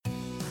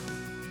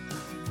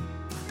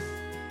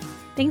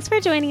Thanks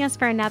for joining us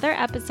for another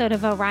episode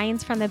of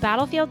Orion's From the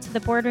Battlefield to the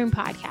Boardroom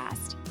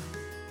podcast.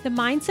 The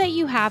mindset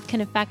you have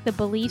can affect the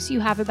beliefs you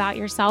have about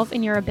yourself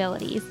and your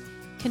abilities,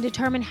 can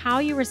determine how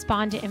you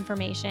respond to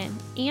information,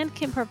 and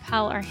can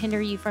propel or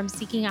hinder you from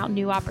seeking out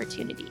new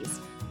opportunities.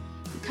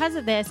 Because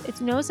of this,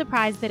 it's no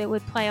surprise that it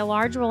would play a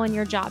large role in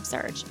your job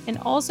search and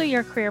also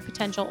your career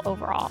potential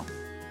overall.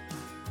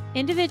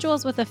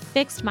 Individuals with a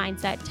fixed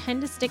mindset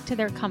tend to stick to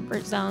their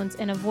comfort zones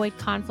and avoid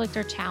conflict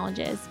or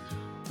challenges,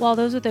 while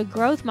those with a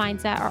growth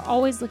mindset are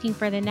always looking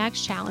for the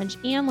next challenge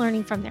and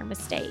learning from their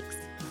mistakes.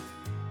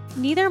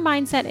 Neither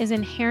mindset is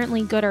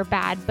inherently good or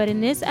bad, but in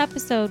this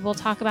episode, we'll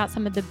talk about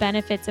some of the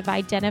benefits of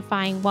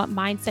identifying what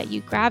mindset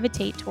you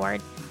gravitate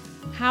toward,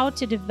 how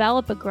to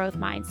develop a growth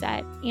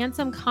mindset, and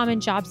some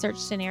common job search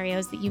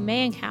scenarios that you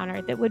may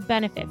encounter that would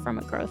benefit from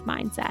a growth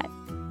mindset.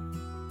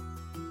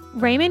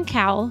 Raymond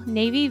Cowell,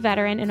 Navy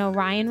veteran and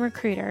Orion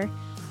recruiter,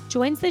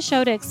 joins the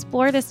show to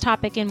explore this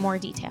topic in more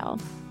detail.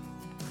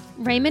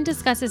 Raymond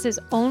discusses his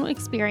own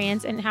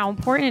experience and how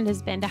important it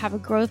has been to have a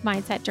growth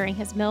mindset during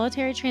his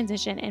military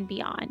transition and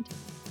beyond.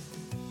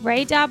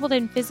 Ray dabbled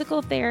in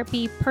physical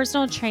therapy,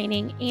 personal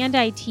training, and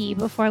IT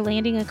before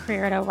landing a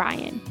career at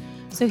Orion,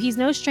 so he's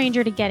no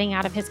stranger to getting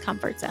out of his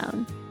comfort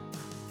zone.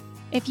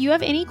 If you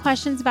have any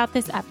questions about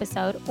this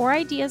episode or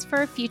ideas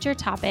for a future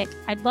topic,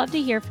 I'd love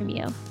to hear from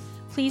you.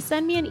 Please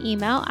send me an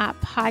email at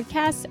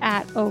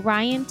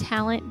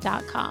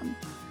podcast@oriontalent.com.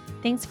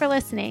 Thanks for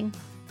listening.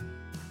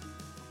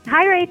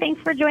 Hi, Ray.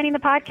 Thanks for joining the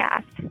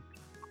podcast.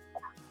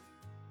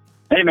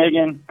 Hey,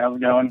 Megan. How's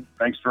it going?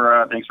 Thanks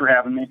for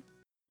having me.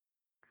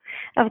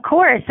 Of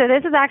course. So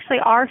this is actually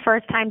our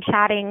first time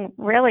chatting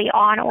really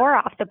on or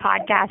off the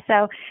podcast.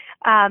 So,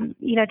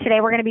 today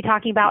we're going to be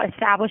talking about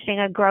establishing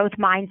a growth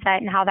mindset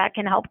and how that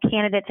can help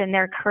candidates in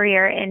their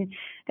career. And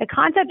the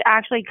concept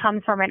actually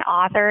comes from an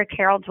author,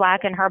 Carol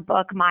Dweck, in her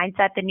book,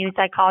 Mindset, The New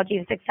Psychology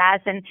of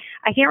Success. And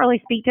I can't really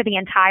speak to the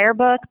entire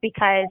book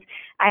because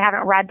I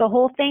haven't read the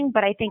whole thing,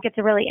 but I think it's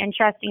a really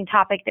interesting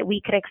topic that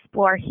we could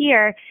explore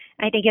here.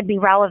 And I think it'd be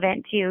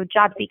relevant to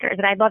job seekers.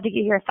 And I'd love to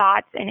get your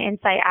thoughts and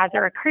insight as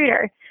a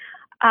recruiter.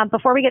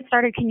 Before we get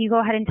started, can you go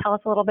ahead and tell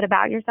us a little bit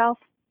about yourself?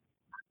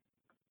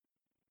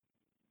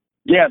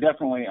 Yeah,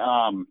 definitely.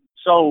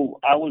 So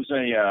I was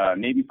a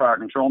Navy fire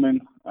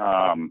controlman,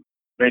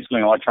 basically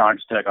an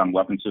electronics tech on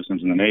weapon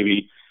systems in the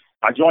Navy.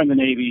 I joined the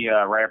Navy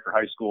right after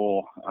high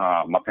school.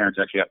 My parents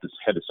actually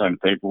had to sign the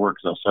paperwork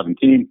because I was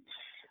 17.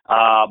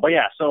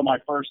 So my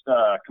first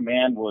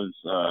command was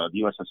the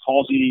USS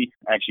Halsey.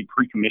 I actually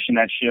pre-commissioned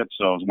that ship,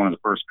 so I was one of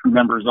the first crew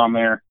members on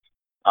there.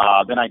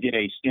 Then I did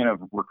a stint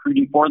of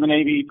recruiting for the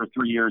Navy for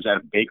 3 years out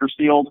of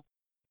Bakersfield,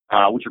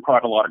 which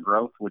required a lot of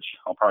growth, which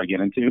I'll probably get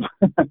into.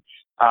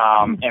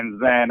 And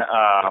then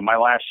my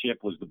last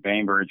ship was the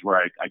Bainbridge, where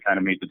I kind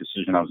of made the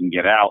decision I was going to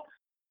get out.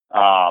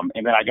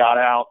 And then I got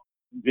out,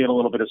 did a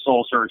little bit of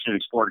soul searching,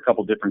 explored a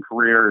couple different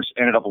careers,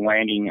 ended up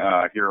landing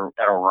here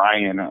at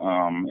Orion.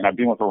 And I've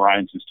been with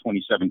Orion since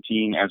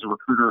 2017 as a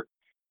recruiter.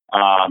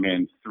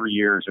 In 3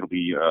 years, it'll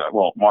be,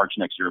 March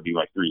next year will be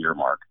like 3-year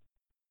mark.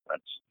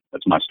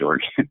 That's my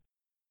story.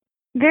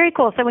 Very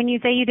cool. So when you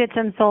say you did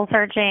some soul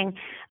searching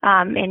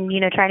and,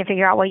 trying to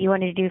figure out what you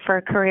wanted to do for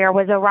a career,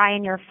 was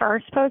Orion your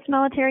first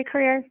post-military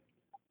career?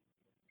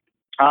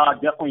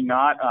 Definitely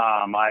not.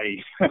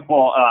 I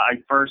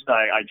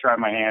tried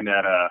my hand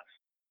at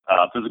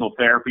physical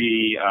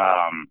therapy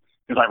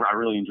because I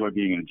really enjoy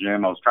being in the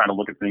gym. I was trying to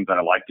look at things that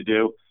I like to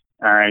do.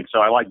 All right, so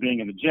I like being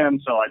in the gym,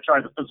 so I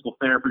tried the physical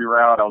therapy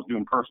route. I was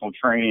doing personal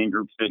training,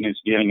 group fitness,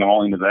 getting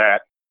all into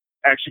that.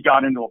 Actually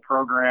got into a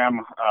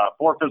program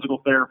for physical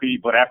therapy,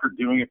 but after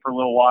doing it for a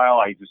little while,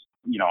 I just,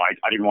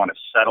 I didn't want to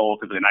settle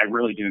and I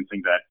really didn't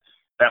think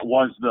that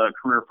was the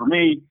career for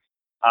me.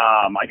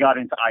 I got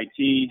into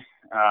IT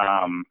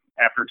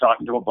after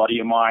talking to a buddy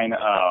of mine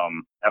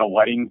at a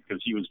wedding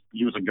because he was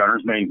a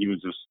gunner's mate and he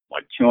was just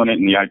like killing it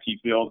in the IT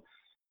field.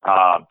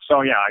 I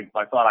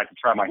thought I could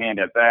try my hand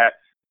at that.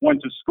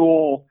 Went to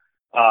school,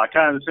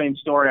 kind of the same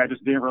story. I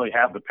just didn't really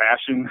have the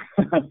passion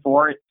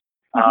for it.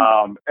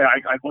 And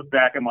I look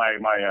back at my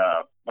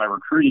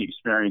recruiting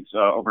experience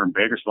over in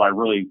Bakersfield. I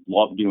really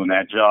loved doing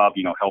that job,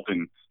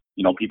 helping,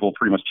 people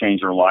pretty much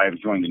change their lives,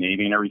 join the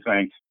Navy and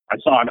everything. I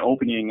saw an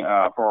opening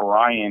for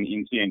Orion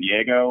in San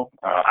Diego.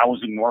 I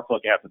was in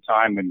Norfolk at the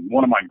time, and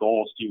one of my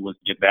goals, too, was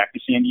to get back to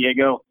San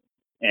Diego.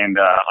 And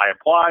I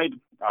applied.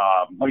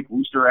 Mike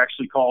Wooster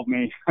actually called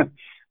me.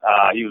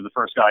 He was the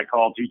first guy I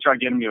called. He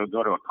tried getting me to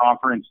go to a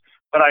conference,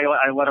 but I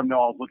let him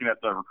know I was looking at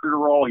the recruiter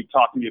role. He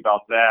talked to me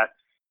about that.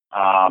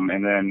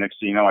 And then next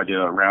thing you know, I did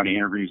a round of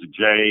interviews with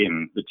Jay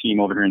and the team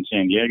over here in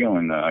San Diego,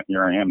 and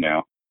here I am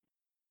now.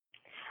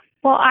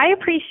 Well, I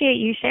appreciate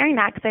you sharing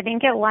that because I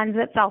think it lends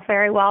itself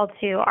very well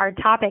to our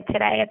topic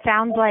today. It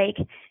sounds like,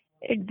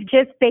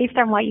 just based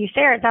on what you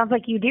share, it sounds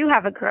like you do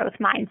have a growth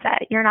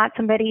mindset. You're not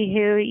somebody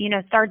who,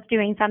 starts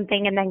doing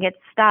something and then gets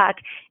stuck.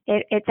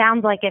 It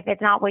sounds like if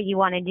it's not what you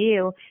want to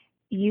do,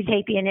 you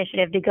take the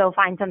initiative to go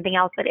find something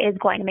else that is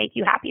going to make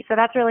you happy. So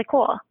that's really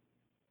cool.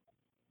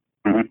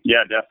 Mm-hmm.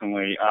 Yeah,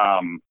 definitely.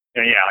 I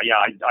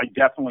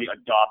definitely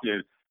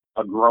adopted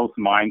a growth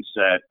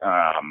mindset,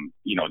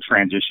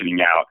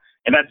 transitioning out.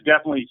 And that's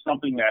definitely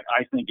something that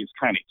I think is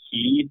kind of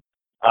key,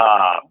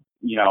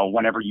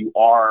 whenever you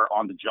are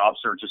on the job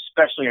search,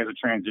 especially as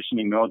a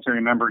transitioning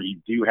military member, you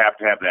do have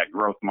to have that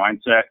growth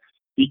mindset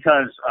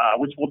because,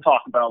 which we'll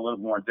talk about a little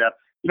more in depth,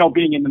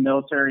 being in the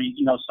military,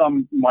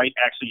 some might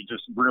actually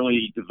just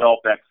really develop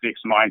that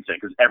fixed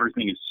mindset because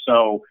everything is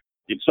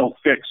it's so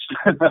fixed,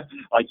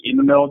 like in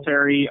the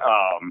military.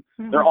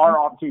 There are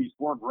opportunities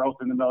for growth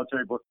in the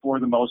military, but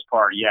for the most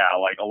part,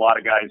 like a lot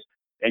of guys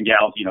and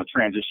gals,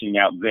 transitioning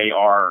out,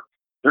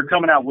 they're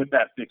coming out with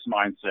that fixed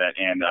mindset.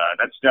 And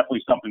that's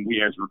definitely something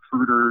we as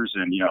recruiters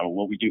and,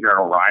 what we do here at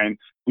Orion,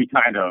 we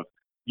kind of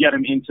get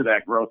them into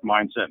that growth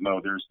mindset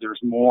mode. There's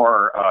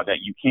more that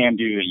you can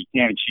do, that you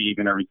can achieve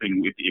and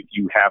everything if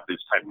you have this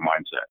type of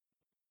mindset.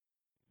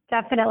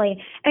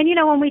 Definitely. And,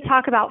 when we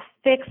talk about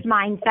fixed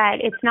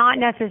mindset, it's not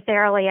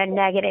necessarily a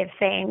negative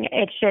thing.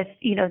 It's just,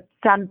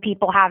 some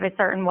people have a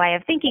certain way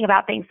of thinking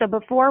about things. So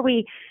before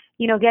we,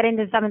 get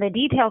into some of the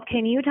details,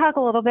 can you talk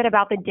a little bit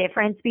about the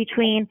difference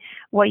between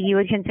what you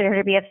would consider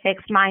to be a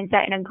fixed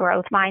mindset and a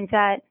growth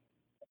mindset?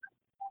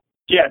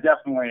 Yeah,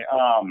 definitely.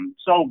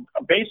 So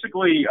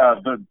basically,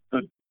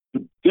 the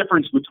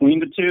difference between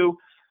the two,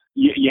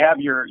 you have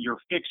your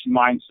fixed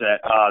mindset.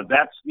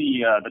 That's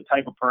the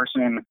type of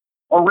person,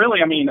 or really,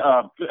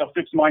 a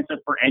fixed mindset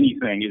for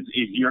anything is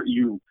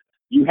you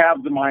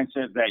have the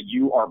mindset that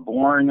you are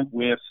born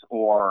with,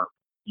 or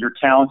your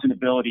talents and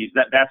abilities,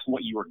 that's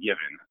what you were given.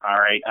 All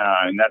right.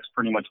 And that's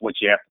pretty much what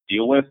you have to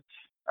deal with.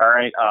 All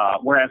right.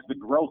 Whereas the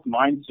growth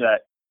mindset,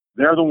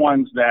 they're the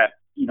ones that,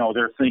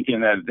 they're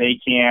thinking that they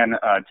can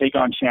take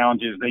on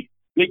challenges.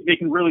 They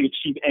can really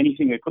achieve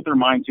anything they put their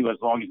mind to as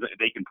long as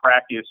they can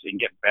practice and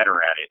get better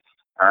at it.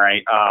 All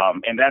right.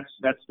 And that's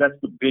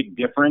the big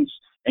difference.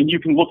 And you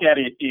can look at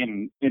it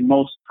in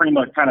most pretty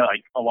much kind of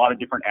like a lot of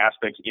different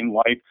aspects in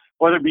life,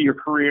 whether it be your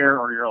career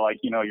or your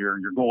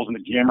goals in the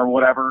gym or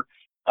whatever.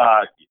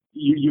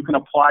 You can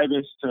apply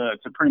this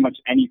to pretty much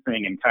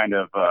anything and kind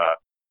of,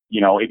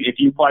 if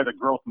you apply the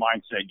growth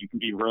mindset, you can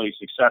be really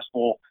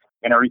successful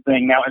and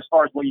everything. Now, as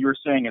far as what you were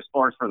saying, as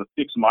far as for the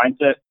fixed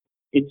mindset,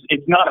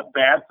 it's not a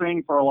bad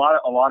thing for a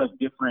lot of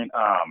different,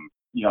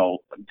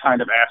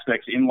 kind of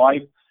aspects in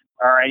life.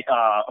 All right.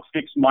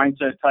 Fixed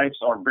mindset types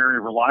are very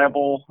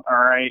reliable. All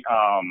right.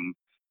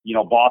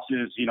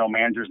 Bosses,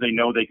 managers, they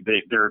know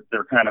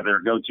they're kind of their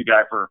go-to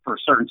guy for a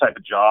certain type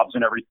of jobs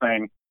and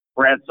everything.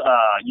 Whereas,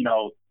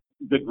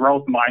 the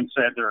growth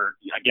mindset,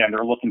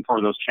 they're looking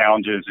for those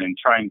challenges and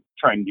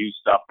trying new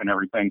stuff and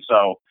everything.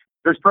 So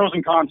there's pros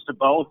and cons to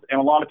both.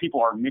 And a lot of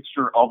people are a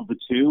mixture of the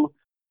two.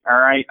 All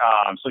right.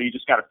 So you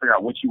just got to figure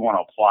out what you want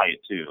to apply it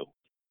to.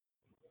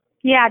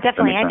 Yeah,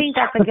 definitely. I think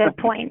that's a good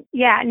point.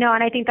 Yeah, no,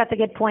 and I think that's a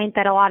good point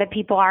that a lot of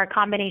people are a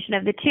combination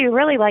of the two,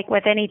 really like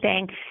with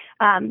anything,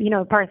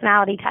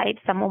 personality types.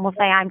 Someone will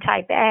say, I'm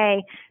type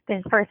A,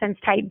 this person's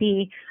type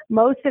B.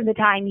 Most of the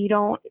time, you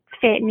don't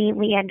fit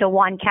neatly into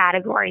one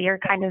category. You're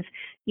kind of,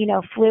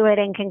 fluid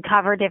and can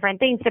cover different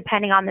things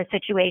depending on the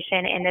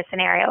situation in the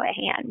scenario at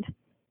hand.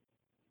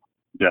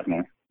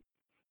 Definitely.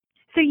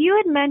 So you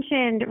had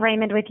mentioned,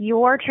 Raymond, with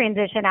your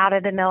transition out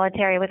of the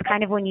military was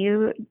kind of when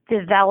you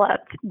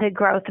developed the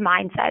growth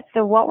mindset.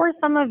 So what were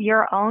some of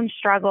your own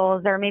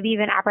struggles or maybe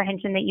even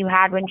apprehension that you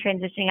had when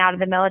transitioning out of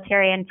the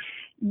military? And,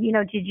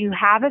 did you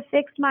have a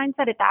fixed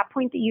mindset at that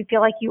point that you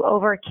feel like you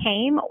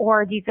overcame,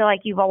 or do you feel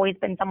like you've always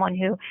been someone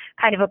who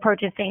kind of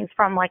approaches things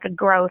from like a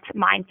growth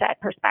mindset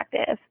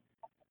perspective?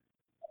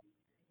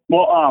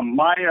 Well,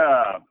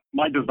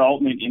 my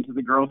development into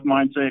the growth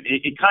mindset,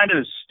 it kind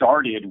of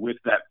started with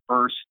that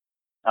first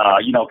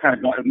kind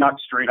of going, not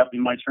straight up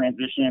in my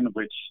transition,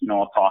 which,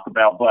 I'll talk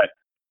about, but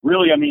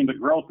really, the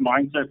growth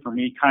mindset for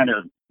me kind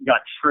of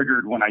got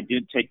triggered when I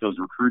did take those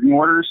recruiting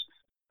orders.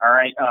 All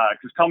right.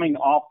 Cause coming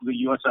off the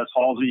USS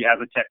Halsey as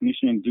a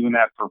technician, doing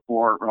that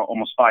for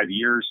almost 5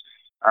 years.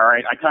 All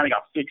right. I kind of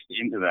got fixed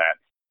into that.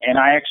 And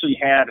I actually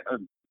had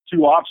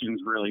two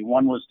options really.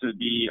 One was to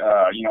be,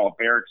 a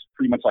barracks,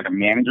 pretty much like a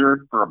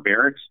manager for a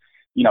barracks,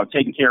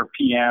 taking care of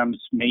PMs,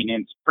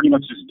 maintenance, pretty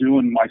much just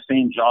doing my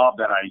same job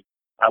that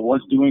I was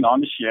doing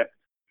on the ship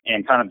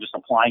and kind of just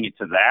applying it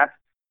to that.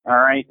 All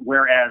right.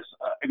 Whereas,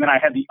 and then I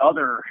had the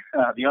other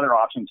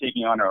option,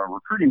 taking on a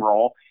recruiting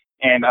role.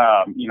 And,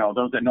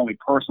 those that know me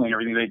personally and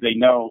everything, they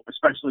know,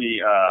 especially,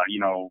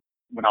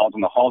 when I was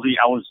on the Halsey,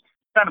 I was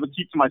kind of a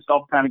keep to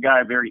myself kind of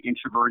guy, very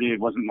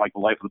introverted, wasn't like the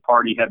life of the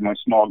party, had my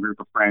small group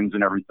of friends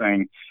and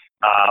everything.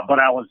 But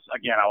I was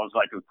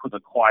like a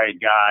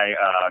quiet guy,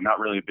 not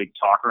really a big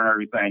talker and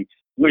everything,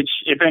 which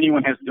if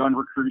anyone has done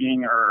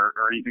recruiting or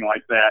anything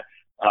like that,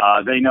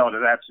 they know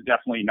that that's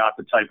definitely not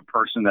the type of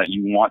person that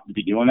you want to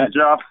be doing that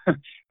job.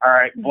 All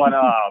right. But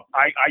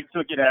I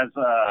took it as,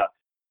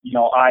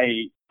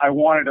 I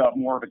wanted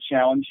more of a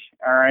challenge.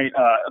 All right.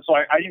 So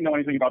I didn't know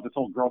anything about this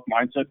whole growth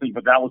mindset thing,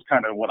 but that was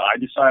kind of what I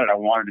decided. I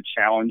wanted a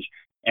challenge,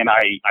 and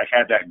I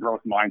had that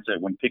growth mindset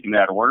when picking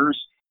that orders.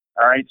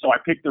 All right. So I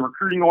picked the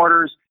recruiting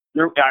orders.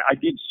 I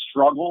did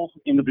struggle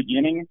in the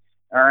beginning.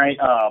 All right.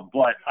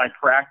 But I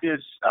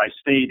practiced. I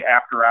stayed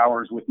after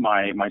hours with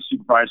my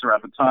supervisor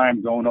at the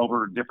time, going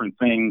over different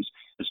things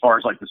as far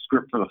as like the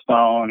script for the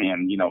phone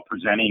and,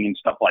 presenting and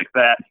stuff like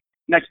that.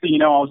 Next thing you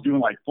know, I was doing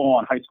like full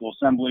on high school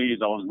assemblies.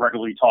 I was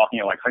regularly talking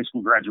at like high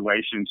school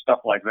graduation, stuff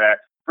like that,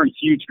 for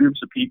huge groups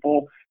of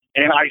people.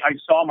 And I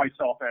saw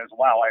myself as,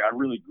 wow, I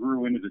really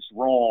grew into this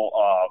role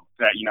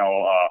that,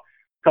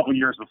 a couple of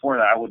years before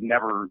that, I would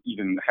never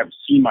even have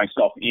seen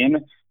myself in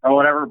or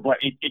whatever. But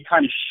it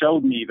kind of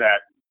showed me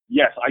that,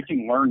 yes, I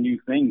can learn new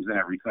things and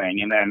everything.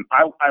 And then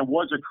I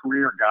was a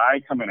career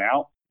guy coming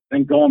out.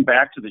 Then going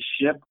back to the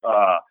ship,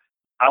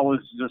 I was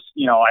just,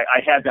 I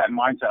had that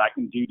mindset. I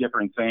can do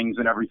different things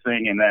and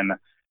everything. And then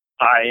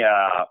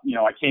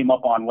I came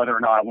up on whether or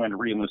not I wanted to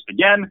re-enlist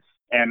again.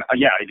 And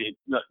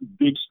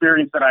the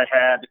experience that I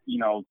had,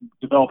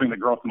 developing the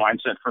growth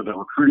mindset for the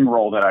recruiting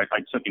role that I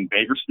took in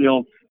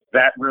Bakersfield,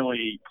 that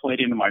really played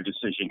into my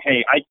decision.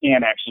 Hey, I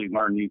can actually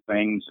learn new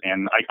things,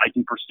 and I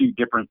can pursue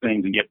different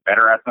things and get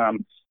better at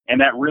them.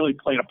 And that really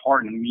played a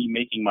part in me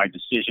making my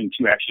decision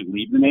to actually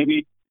leave the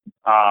Navy.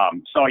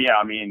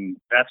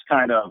 That's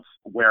kind of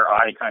where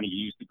I kind of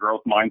used the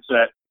growth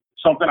mindset.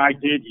 Something I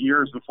did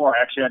years before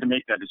I actually had to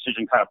make that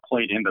decision kind of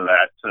played into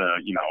that to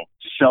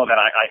show that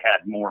I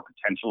had more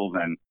potential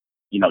than,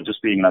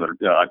 just being another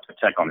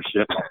tech on a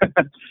ship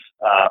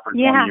for 20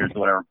 years or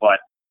whatever. But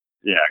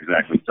yeah,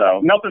 exactly. So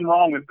nothing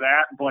wrong with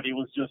that, but it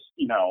was just,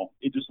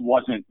 it just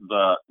wasn't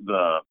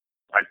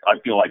I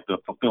feel like the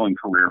fulfilling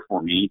career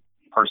for me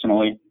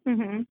personally.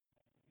 Mm-hmm.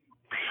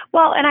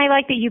 Well, and I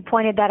like that you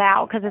pointed that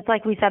out, because it's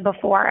like we said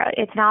before,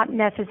 it's not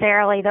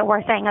necessarily that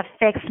we're saying a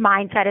fixed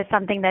mindset is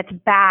something that's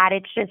bad.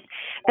 It's just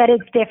that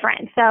it's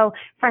different. So,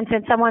 for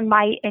instance, someone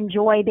might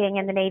enjoy being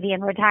in the Navy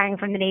and retiring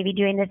from the Navy,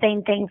 doing the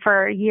same thing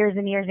for years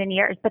and years and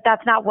years, but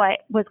that's not what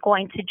was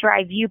going to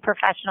drive you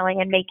professionally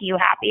and make you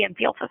happy and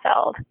feel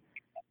fulfilled.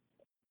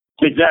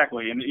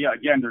 Exactly. And yeah,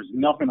 again, there's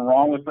nothing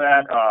wrong with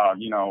that.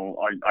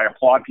 I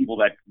applaud people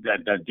that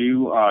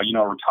do,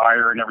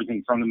 retire and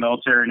everything from the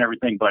military and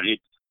everything, but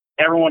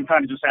everyone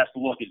kind of just has to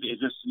look, is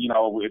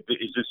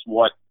this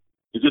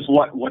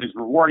what is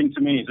rewarding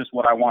to me? Is this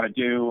what I want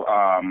to do?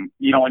 And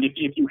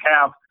if you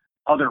have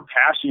other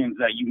passions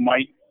that you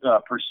might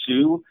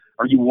pursue,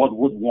 or you would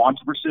want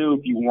to pursue,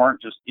 if you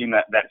weren't just in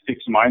that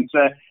fixed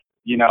mindset,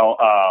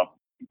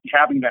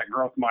 having that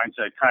growth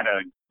mindset kind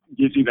of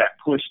gives you that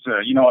push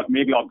to,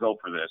 maybe I'll go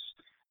for this,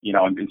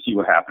 and see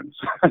what happens.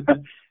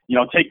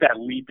 Take that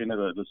leap into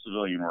the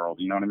civilian world.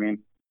 You know what I mean?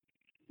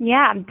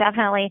 Yeah,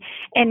 definitely.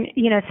 And,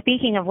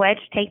 speaking of which,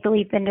 take the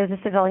leap into the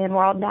civilian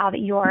world now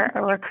that you're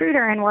a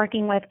recruiter and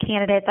working with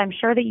candidates. I'm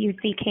sure that you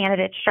see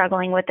candidates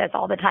struggling with this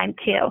all the time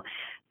too.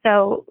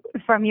 So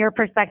from your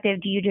perspective,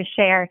 do you just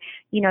share,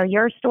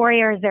 your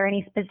story, or is there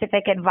any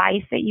specific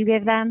advice that you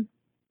give them?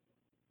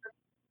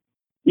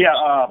 Yeah,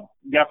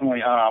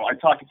 definitely. I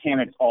talk to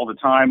candidates all the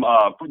time.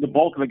 The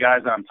bulk of the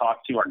guys that I'm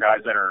talking to are guys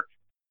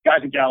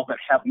and gals that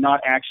have not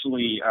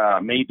actually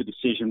made the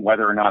decision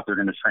whether or not they're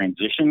going to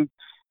transition.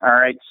 All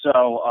right.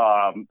 So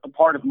a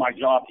part of my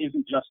job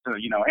isn't just to,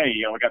 hey,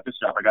 I got this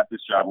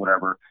job,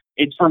 whatever.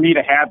 It's for me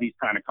to have these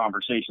kind of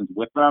conversations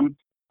with them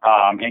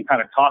and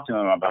kind of talk to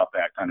them about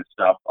that kind of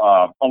stuff.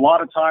 A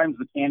lot of times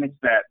the candidates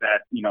that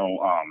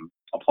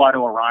apply to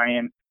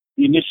Orion,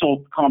 the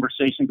initial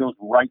conversation goes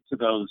right to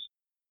those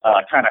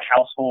kind of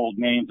household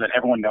names that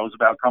everyone knows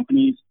about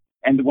companies.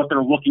 And what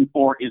they're looking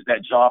for is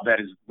that job that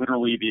is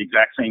literally the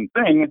exact same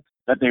thing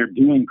that they're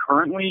doing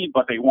currently,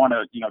 but they want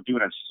to, do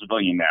it as a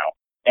civilian now.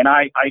 And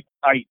I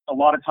a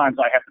lot of times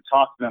I have to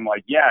talk to them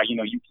like, yeah, you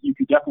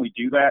can definitely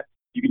do that.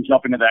 You can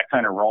jump into that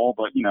kind of role,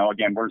 but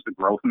again, where's the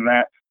growth in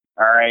that?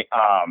 All right.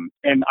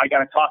 And I got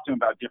to talk to them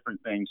about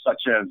different things,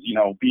 such as,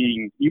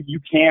 being, you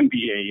can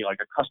be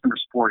a customer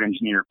support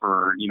engineer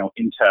for,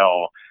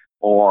 Intel,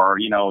 or,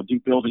 do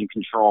building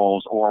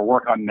controls, or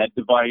work on med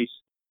device,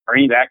 or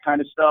any of that kind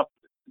of stuff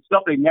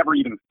they never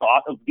even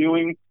thought of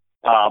doing.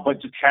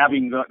 But just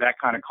having that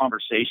kind of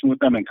conversation with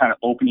them and kind of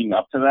opening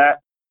up to that.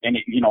 And,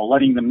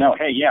 letting them know,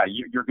 hey, yeah,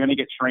 you're going to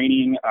get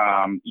training.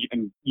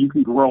 You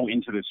can grow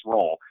into this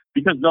role,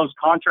 because those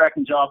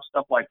contracting jobs,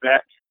 stuff like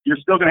that, you're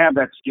still going to have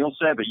that skill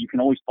set that you can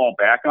always fall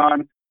back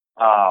on,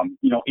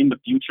 in the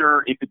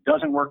future if it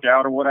doesn't work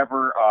out or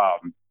whatever.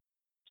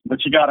 But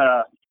you got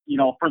to,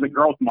 for the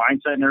growth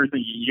mindset and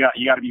everything, you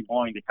got to be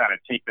willing to kind of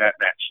take that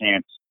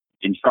chance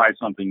and try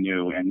something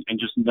new, and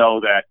just know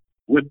that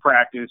with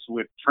practice,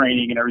 with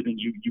training and everything,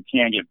 you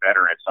can get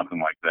better at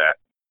something like that.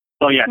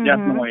 So yeah,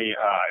 definitely.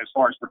 As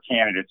far as for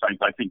candidates,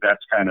 I think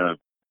that's kind of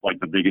like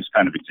the biggest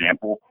kind of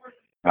example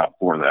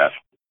for that.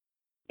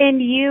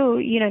 And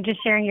you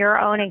just sharing your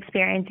own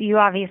experience, you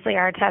obviously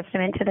are a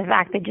testament to the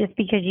fact that just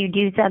because you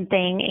do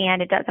something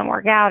and it doesn't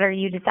work out, or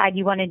you decide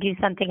you want to do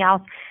something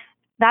else,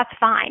 that's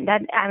fine.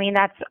 That's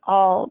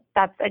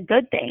a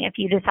good thing if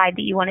you decide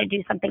that you want to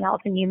do something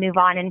else and you move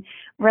on, and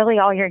really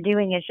all you're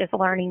doing is just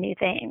learning new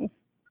things.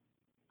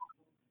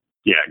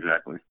 Yeah,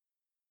 exactly.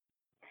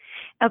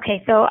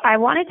 Okay, so I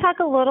want to talk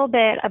a little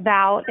bit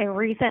about a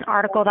recent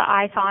article that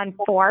I saw in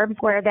Forbes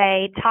where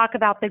they talk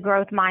about the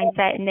growth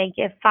mindset and they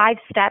give 5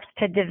 steps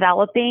to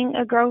developing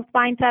a growth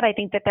mindset. I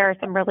think that there are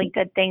some really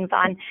good things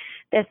on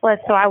this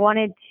list, so I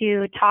wanted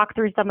to talk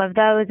through some of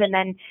those and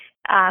then,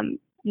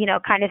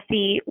 kind of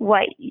see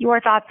what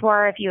your thoughts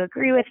were, if you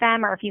agree with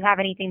them or if you have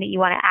anything that you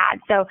want to add.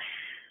 So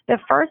the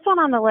first one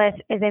on the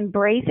list is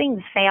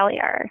embracing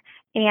failure.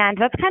 And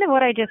that's kind of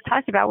what I just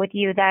talked about with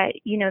you, that,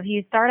 if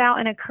you start out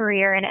in a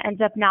career and it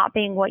ends up not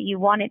being what you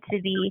want it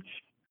to be,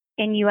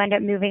 and you end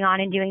up moving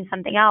on and doing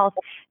something else,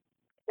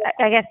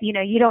 I guess,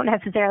 you don't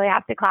necessarily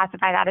have to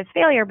classify that as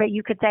failure, but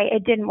you could say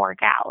it didn't work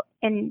out,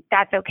 and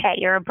that's okay.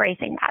 You're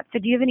embracing that. So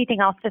do you have anything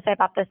else to say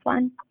about this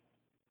one?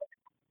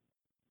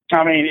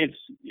 I mean, it's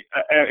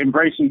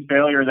embracing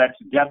failure. That's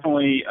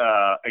definitely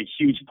a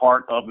huge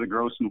part of the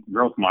growth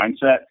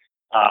mindset.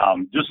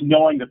 Just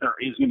knowing that there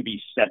is going to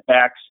be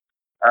setbacks.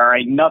 All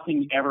right,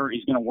 nothing ever is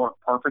going to work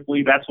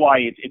perfectly. That's why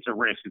it's a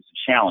risk. It's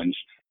a challenge.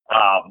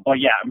 But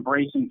yeah,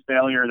 embracing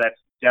failure, that's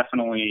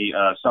definitely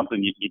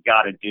something you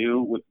got to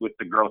do with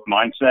the growth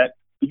mindset.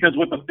 Because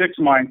with the fixed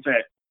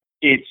mindset,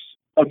 it's,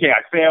 okay,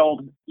 I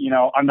failed,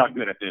 I'm not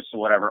good at this or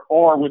whatever.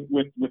 Or with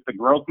the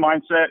growth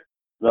mindset,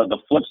 the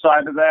flip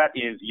side of that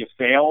is you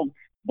failed,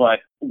 but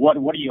what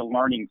are you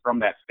learning from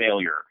that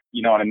failure?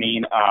 You know what I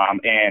mean?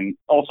 And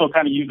also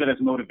kind of use it as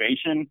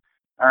motivation.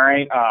 All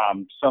right.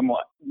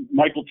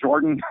 Michael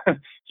Jordan,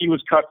 he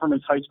was cut from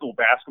his high school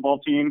basketball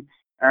team.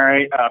 All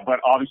right. But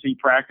obviously he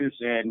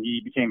practiced and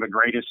he became the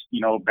greatest,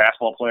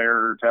 basketball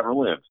player to ever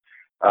live.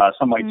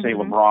 Some might say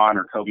LeBron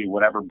or Kobe,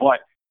 whatever, but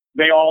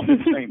they all did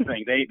the same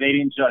thing. They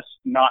didn't just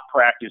not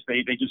practice.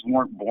 They just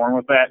weren't born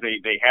with that.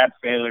 They had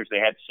failures. They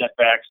had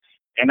setbacks.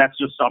 And that's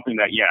just something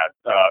that,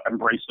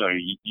 embrace.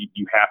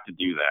 You have to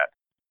do that.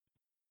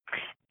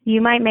 You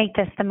might make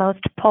this the most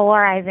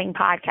polarizing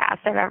podcast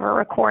I've ever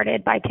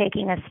recorded by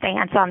taking a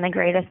stance on the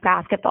greatest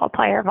basketball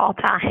player of all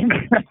time.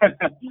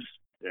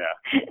 Yeah.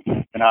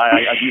 And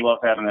I do love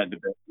having that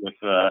debate with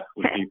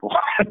people.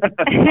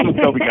 I'm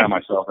a Kobe guy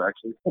myself,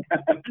 actually.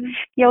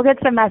 You'll get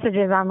some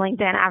messages on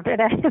LinkedIn after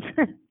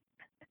this.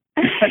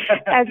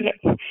 Okay.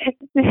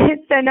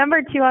 So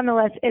number 2 on the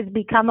list is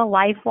become a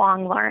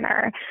lifelong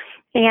learner.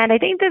 And I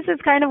think this is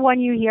kind of one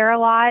you hear a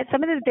lot.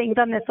 Some of the things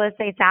on this list,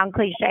 they sound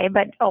cliche,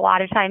 but a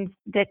lot of times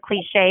the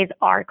cliches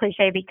are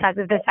cliche because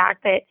of the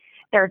fact that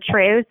they're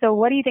true. So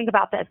what do you think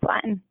about this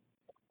one?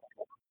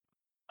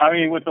 I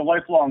mean, with the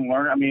lifelong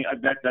learner,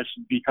 that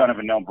should be kind of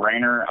a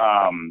no-brainer.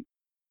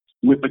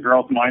 With the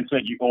growth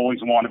mindset, you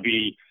always want to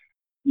be,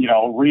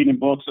 reading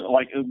books,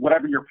 like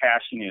whatever your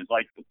passion is.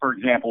 Like, for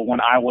example, when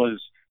I was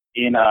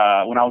going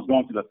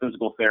through the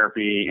physical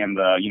therapy and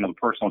the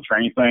personal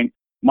training thing,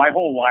 my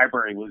whole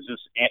library was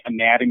just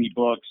anatomy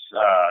books,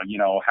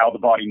 how the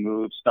body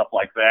moves, stuff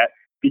like that.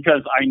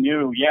 Because I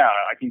knew,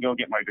 I can go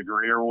get my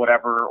degree or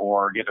whatever,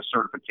 or get a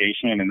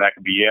certification, and that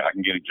could be it. I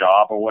can get a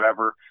job or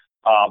whatever.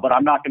 But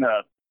I'm not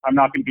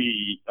gonna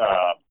be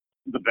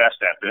the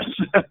best at this.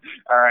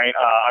 All right,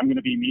 I'm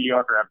gonna be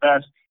mediocre at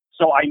best.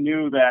 So I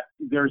knew that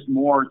there's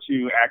more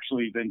to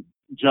actually than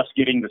just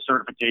getting the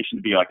certification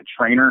to be like a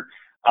trainer.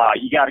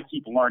 You got to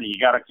keep learning. You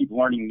got to keep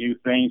learning new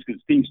things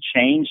because things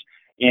change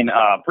in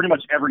pretty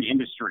much every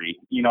industry,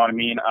 you know what I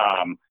mean?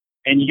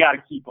 And you got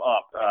to keep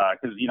up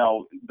because,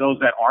 those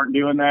that aren't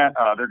doing that,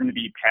 they're going to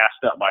be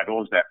passed up by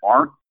those that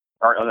aren't,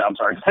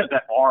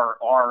 that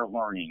are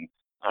learning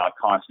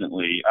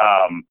constantly.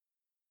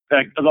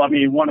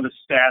 One of the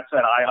stats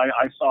that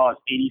I saw is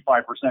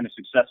 85% of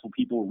successful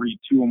people read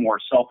 2 or more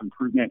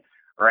self-improvement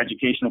or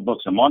educational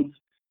books a month.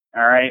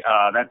 All right.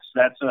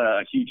 That's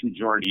a huge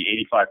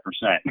majority,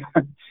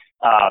 85%.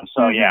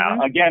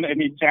 Again,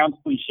 it sounds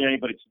cliche,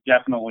 but it's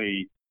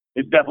definitely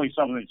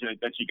something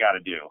that you got to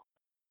do.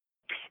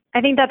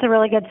 I think that's a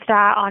really good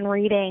stat on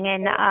reading.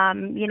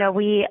 And,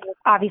 we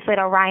obviously at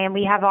Orion,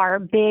 we have our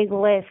big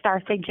list,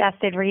 our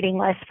suggested reading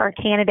list for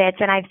candidates.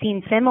 And I've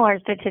seen similar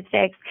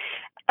statistics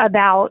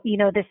about,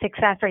 the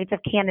success rates of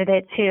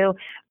candidates who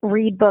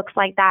read books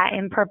like that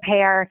and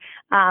prepare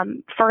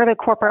for the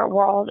corporate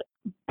world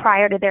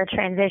prior to their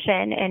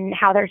transition and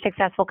how they're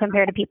successful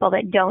compared to people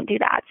that don't do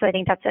that. So I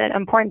think that's an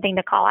important thing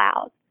to call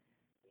out.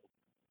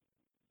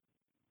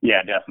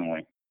 Yeah,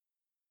 definitely.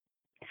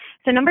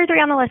 So number 3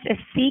 on the list is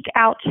seek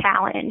out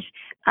challenge.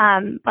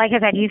 Like I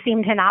said, you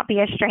seem to not be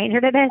a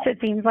stranger to this. It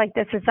seems like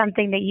this is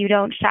something that you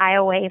don't shy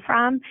away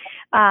from.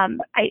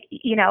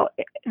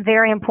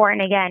 Very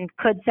important, again,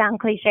 could sound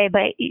cliche,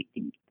 but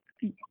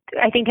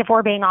I think if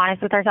we're being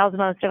honest with ourselves,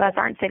 most of us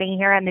aren't sitting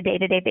here on the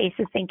day-to-day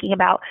basis thinking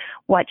about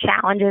what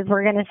challenges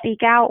we're going to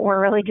seek out. We're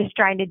really just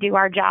trying to do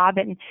our job,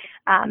 and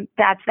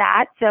that's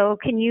that. So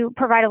can you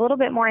provide a little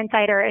bit more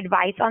insight or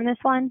advice on this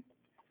one?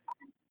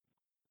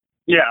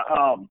 Yeah,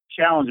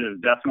 challenges,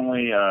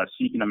 definitely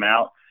seeking them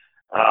out.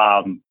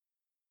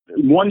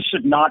 One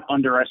should not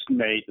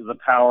underestimate the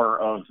power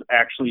of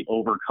actually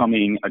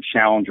overcoming a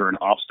challenge or an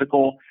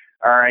obstacle.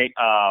 All right.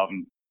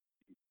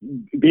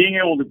 being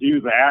able to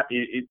do that,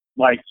 it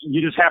like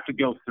you just have to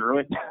go through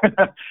it.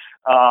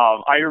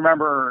 I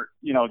remember,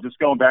 just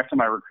going back to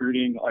my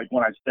recruiting, like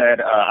when I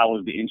said I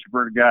was the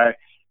introverted guy,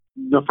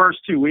 the first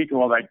 2 weeks,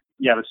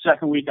 the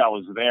second week I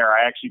was there,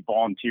 I actually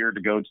volunteered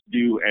to go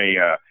do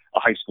a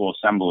high school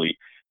assembly.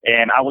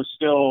 And I was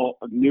still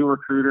a new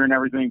recruiter and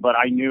everything, but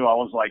I knew I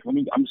was like, I'm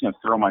just going to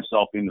throw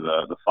myself into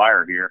the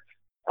fire here.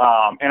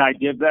 And I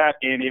did that,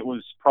 and it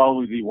was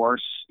probably the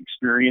worst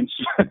experience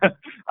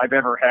I've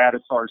ever had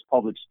as far as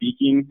public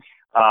speaking.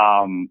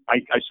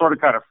 I sort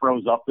of kind of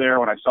froze up there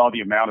when I saw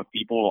the amount of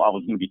people I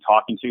was going to be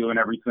talking to and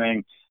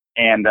everything.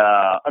 And,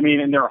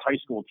 and they're high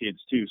school kids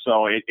too.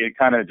 So it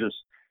kind of just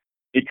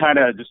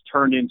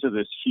turned into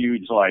this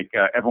huge,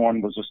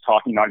 everyone was just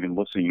talking, not even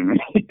listening to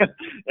me.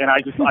 And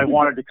I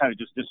wanted to kind of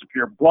just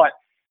disappear. But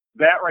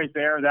that right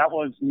there, that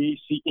was me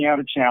seeking out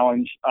a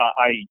challenge.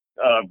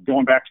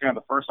 Going back to kind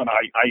of the first one,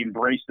 I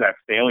embraced that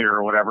failure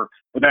or whatever,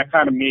 but that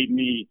kind of made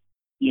me,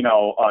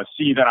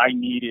 see that I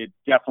needed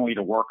definitely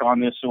to work on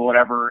this or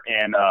whatever.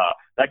 And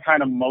that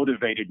kind of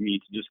motivated me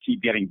to just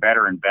keep getting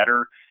better and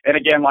better. And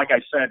again, like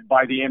I said,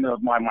 by the end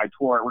of my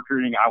tour at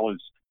recruiting, I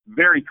was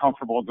very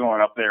comfortable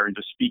going up there and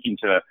just speaking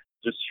to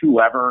just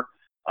whoever,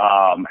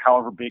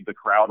 however big the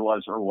crowd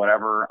was or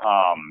whatever.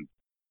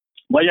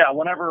 But yeah,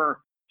 whenever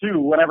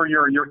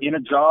you're in a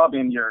job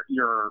and you're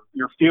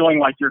feeling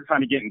like you're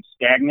kind of getting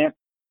stagnant,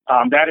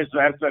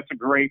 that's a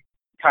great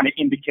kind of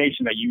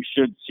indication that you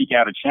should seek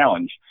out a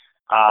challenge,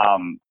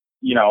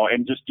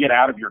 and just get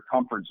out of your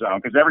comfort zone.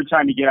 Because every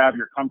time you get out of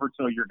your comfort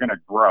zone, you're going to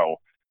grow,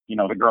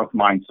 the growth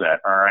mindset.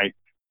 All right.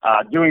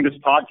 Doing this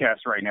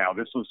podcast right now,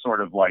 this was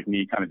sort of like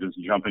me kind of just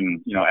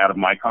jumping, out of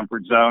my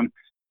comfort zone.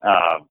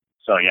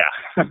 So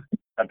yeah,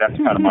 that's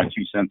kind of my 2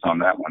 cents on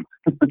that one.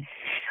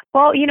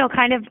 Well,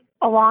 kind of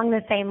along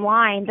the same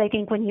lines, I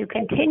think when you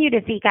continue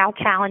to seek out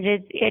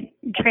challenges, it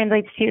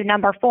translates to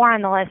number 4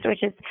 on the list,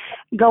 which is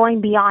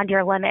going beyond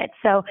your limits.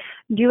 So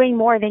doing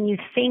more than you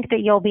think that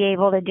you'll be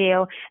able to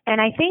do.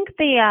 And I think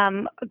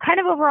the kind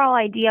of overall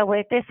idea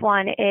with this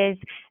one is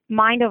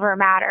mind over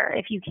matter.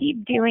 If you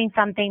keep doing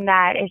something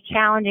that is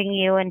challenging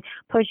you and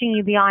pushing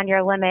you beyond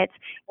your limits,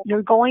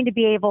 you're going to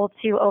be able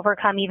to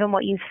overcome even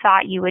what you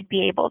thought you would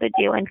be able to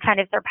do and kind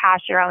of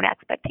surpass your own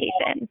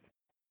expectations.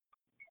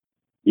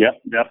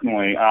 Yep,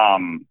 definitely.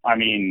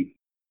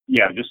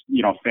 Just,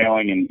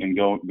 failing and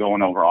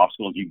going over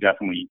obstacles, you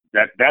definitely,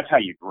 that's how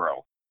you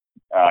grow.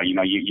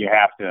 You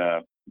have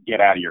to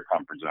get out of your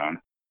comfort zone.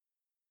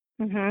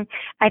 Mm-hmm.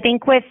 I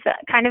think with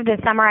kind of to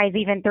summarize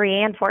even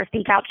 3 and 4,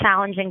 seek out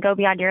challenge and go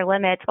beyond your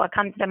limits, what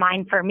comes to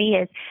mind for me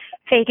is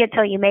fake it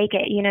till you make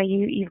it.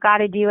 You've got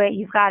to do it.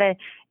 You've got to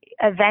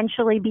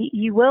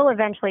you will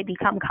eventually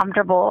become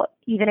comfortable,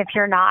 even if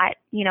you're not,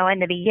 in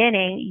the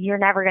beginning. You're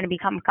never going to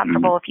become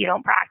comfortable if you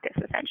don't practice,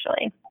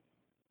 essentially.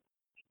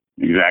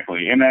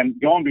 Exactly. And then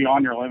going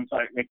beyond your limits,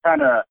 it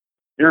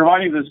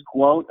reminded me of this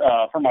quote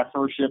from my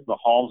first ship, the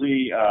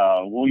Halsey,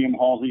 William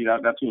Halsey,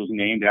 that's who it was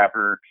named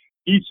after.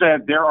 He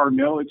said, "There are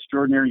no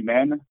extraordinary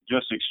men,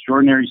 just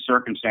extraordinary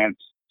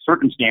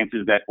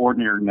circumstances that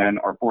ordinary men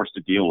are forced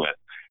to deal with."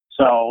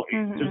 So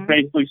it's just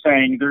basically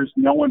saying there's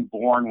no one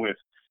born with,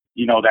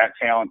 that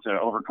talent to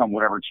overcome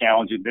whatever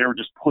challenge. They were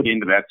just put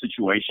into that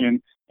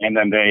situation, and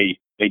then they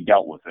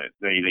dealt with it.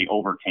 They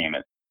overcame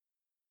it.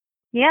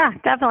 Yeah,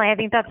 definitely. I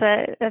think that's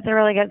a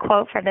really good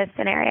quote for this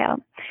scenario.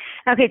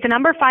 Okay, so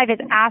number 5 is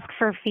ask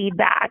for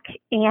feedback.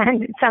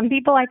 And some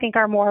people, I think,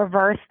 are more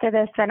averse to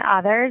this than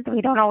others.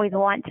 We don't always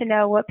want to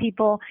know what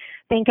people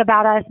think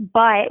about us,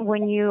 but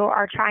when you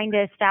are trying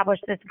to establish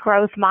this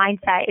growth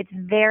mindset, it's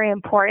very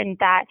important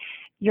that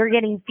you're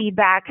getting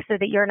feedback so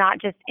that you're not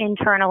just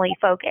internally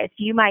focused.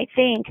 You might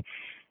think,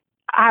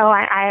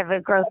 I have a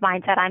growth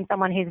mindset. I'm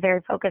someone who's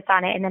very focused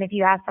on it. And then if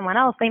you ask someone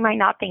else, they might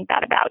not think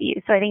that about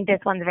you. So I think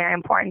this one's very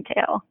important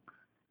too.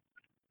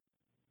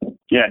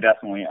 Yeah,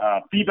 definitely.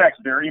 Feedback's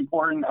very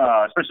important,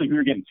 especially if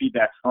you're getting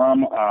feedback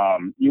from.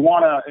 You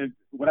want to,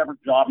 whatever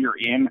job you're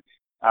in,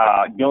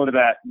 go to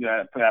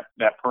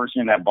that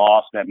person, that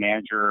boss, that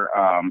manager,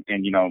 and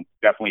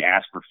definitely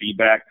ask for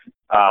feedback.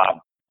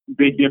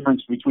 Big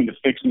difference between the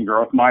fixed and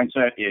growth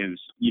mindset is,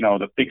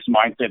 the fixed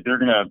mindset, they're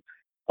gonna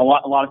a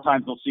lot of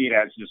times they'll see it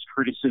as just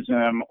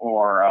criticism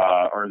or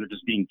they're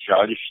just being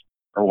judged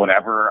or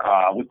whatever.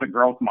 With the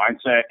growth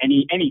mindset,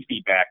 any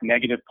feedback,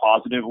 negative,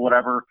 positive,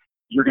 whatever,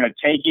 you're going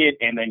to take it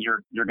and then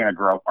you're going to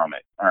grow from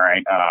it. All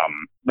right.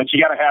 But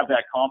you got to have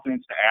that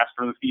confidence to ask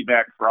for the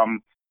feedback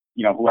from,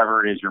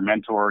 whoever it is, your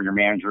mentor, your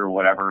manager, or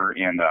whatever,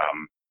 and,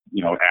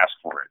 ask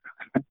for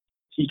it.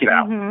 Seek it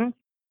out. Mm-hmm.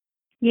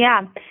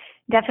 Yeah,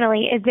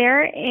 definitely. Is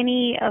there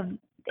any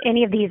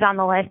of these on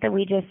the list that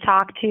we just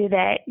talked to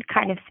that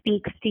kind of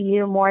speaks to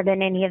you more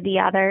than any of the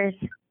others?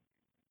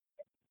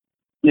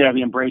 Yeah,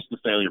 the embrace the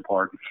failure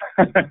part.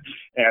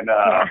 And,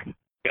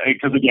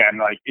 because again,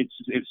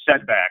 it's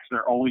setbacks.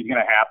 They're always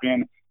going to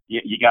happen.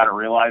 You got to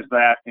realize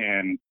that,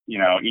 and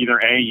either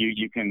A,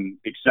 you can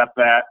accept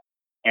that,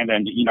 and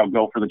then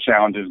go for the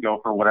challenges, go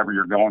for whatever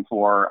you're going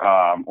for,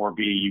 or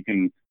B, you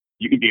can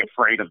be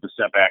afraid of the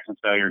setbacks and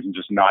failures and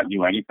just not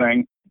do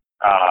anything.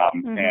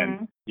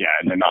 and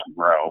then not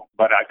grow.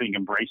 But I think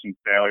embracing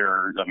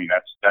failure, I mean,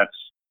 that's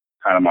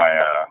kind of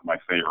my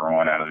favorite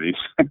one out of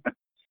these.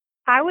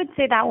 I would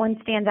say that one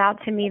stands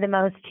out to me the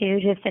most too,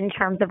 just in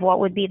terms of what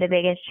would be the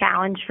biggest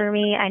challenge for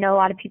me. I know a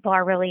lot of people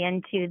are really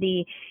into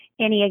the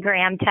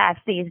Enneagram test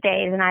these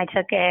days, and I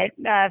took it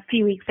a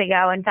few weeks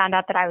ago and found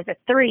out that I was a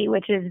 3,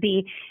 which is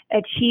the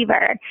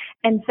achiever.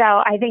 And so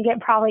I think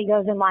it probably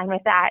goes in line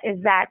with that,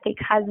 is that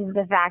because of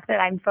the fact that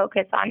I'm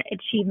focused on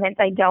achievements,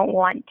 I don't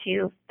want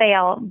to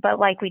fail. But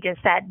like we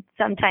just said,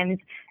 sometimes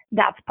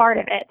that's part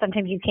of it.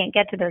 Sometimes you can't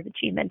get to those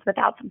achievements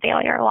without some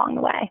failure along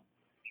the way.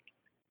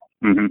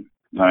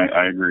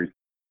 I agree.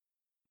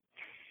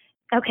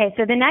 Okay,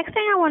 so the next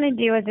thing I want to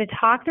do is to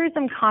talk through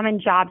some common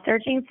job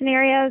searching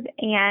scenarios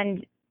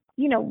and,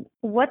 you know,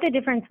 what the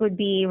difference would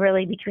be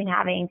really between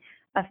having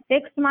a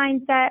fixed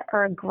mindset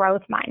or a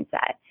growth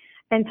mindset.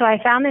 And so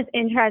I found this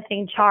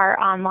interesting chart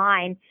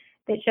online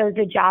that shows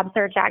the job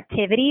search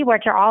activity,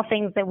 which are all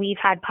things that we've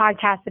had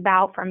podcasts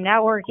about, from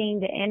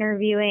networking to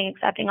interviewing,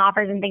 accepting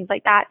offers and things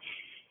like that,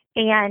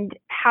 and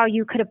how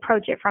you could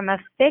approach it from a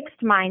fixed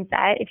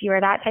mindset if you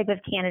were that type of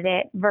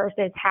candidate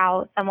versus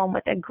how someone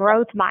with a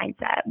growth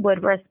mindset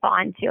would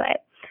respond to it.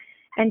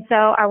 And so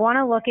I want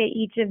to look at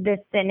each of the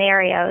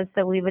scenarios.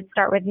 So we would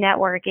start with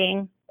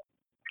networking.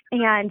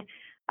 And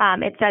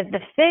it says the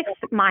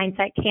fixed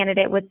mindset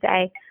candidate would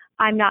say,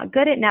 I'm not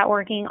good at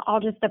networking, I'll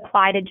just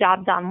apply to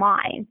jobs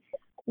online.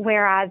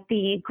 Whereas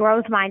the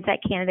growth mindset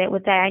candidate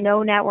would say, I know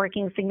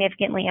networking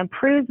significantly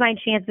improves my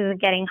chances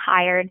of getting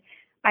hired.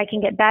 I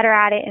can get better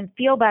at it and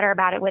feel better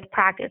about it with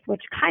practice,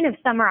 which kind of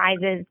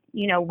summarizes,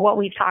 you know, what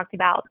we've talked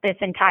about this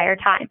entire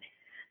time.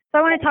 So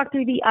I want to talk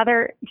through the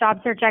other job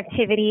search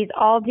activities.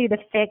 I'll do the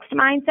fixed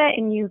mindset,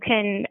 and you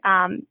can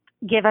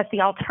give us the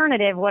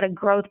alternative, what a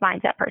growth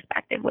mindset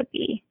perspective would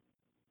be.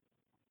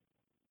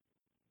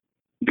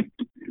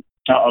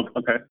 Oh,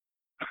 okay.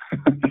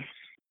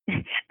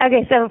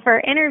 Okay, so for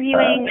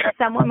interviewing,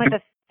 someone with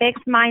a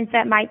fixed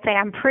mindset might say,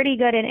 I'm pretty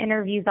good in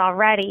interviews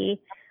already,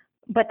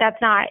 but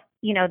that's not,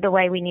 you know, the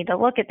way we need to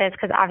look at this,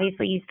 because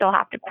obviously you still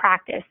have to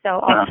practice. So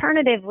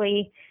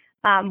alternatively,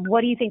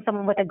 what do you think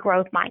someone with a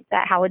growth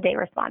mindset, how would they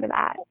respond to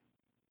that?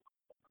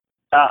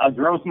 A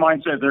growth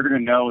mindset, they're going to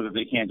know that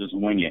they can't just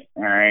wing it,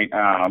 all right?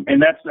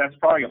 And that's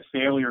probably a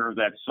failure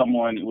that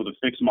someone with a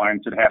fixed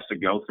mindset has to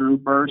go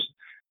through first.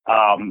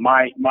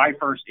 My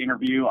first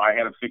interview, I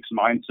had a fixed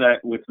mindset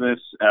with this.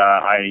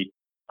 I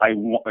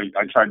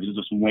tried to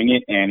just wing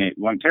it, and it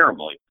went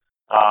terribly.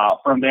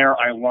 From there,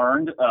 I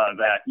learned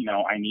that, you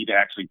know, I need to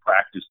actually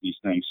practice these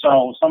things.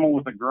 So someone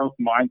with a growth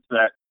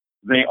mindset,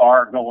 they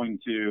are going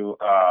to,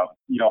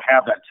 you know,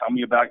 have that tell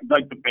me about,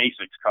 like, the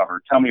basics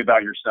covered. Tell me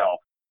about yourself.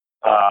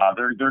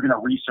 They're going to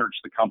research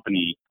the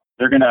company.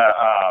 They're going to,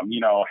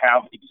 you know,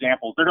 have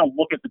examples. They're going to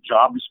look at the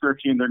job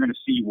description. They're going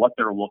to see what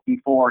they're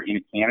looking for in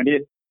a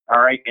candidate. All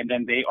right. And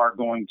then they are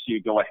going to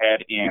go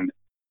ahead and,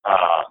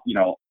 you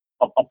know,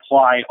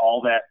 apply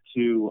all that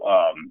to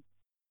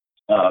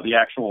the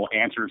actual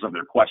answers of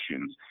their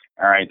questions.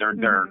 All right.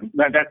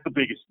 That's the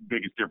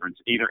biggest difference.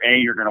 Either A,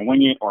 you're going to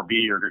wing it, or B,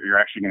 you're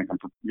actually going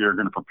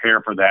to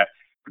prepare for that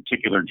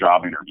particular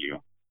job interview.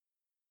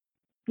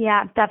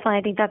 Yeah, definitely.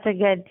 I think that's a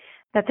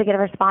good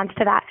response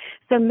to that.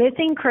 So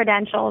missing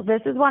credentials,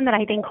 this is one that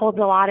I think holds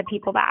a lot of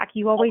people back.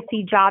 You always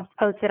see jobs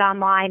posted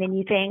online and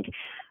you think,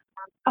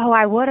 oh,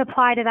 I would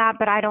apply to that,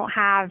 but I don't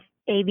have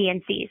A, B,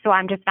 and C, so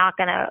I'm just not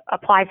going to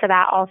apply for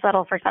that. I'll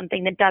settle for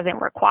something that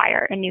doesn't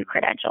require a new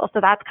credential. So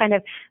that's kind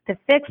of the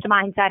fixed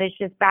mindset, is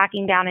just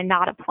backing down and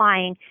not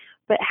applying.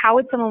 But how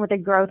would someone with a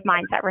growth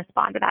mindset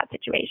respond to that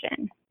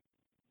situation?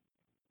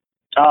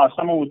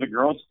 Someone with a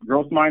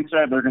growth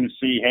mindset, they're going to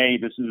see, hey,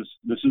 this is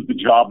the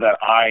job that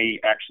I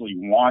actually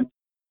want.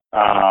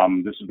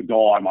 This is the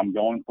goal I'm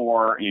going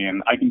for,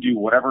 and I can do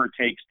whatever it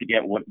takes to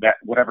get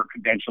whatever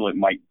credential it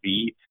might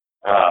be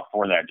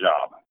for that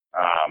job.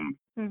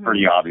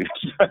 Pretty obvious,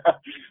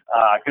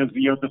 because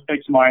the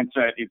fixed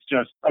mindset, it's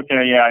just,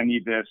 okay, yeah, I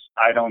need this.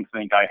 I don't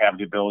think I have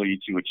the ability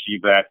to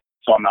achieve that,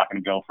 so I'm not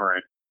going to go for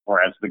it.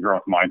 Whereas the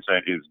growth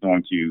mindset is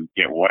going to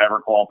get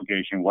whatever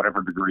qualification,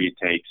 whatever degree it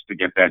takes to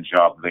get that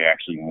job they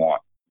actually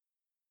want.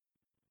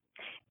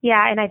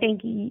 Yeah, and I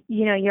think,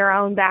 you know, your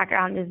own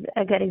background is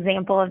a good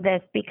example of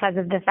this, because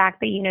of the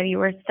fact that, you know, you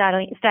were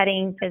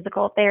studying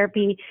physical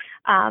therapy,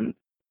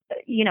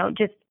 you know,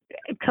 just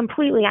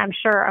completely, I'm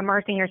sure,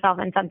 immersing yourself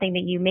in something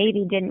that you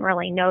maybe didn't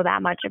really know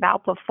that much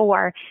about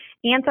before,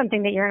 and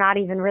something that you're not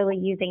even really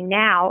using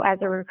now as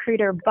a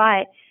recruiter,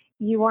 but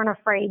you weren't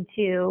afraid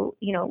to,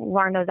 you know,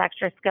 learn those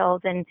extra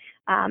skills and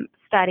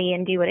study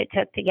and do what it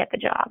took to get the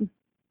job.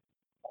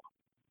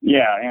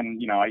 Yeah,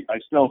 and, you know, I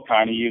still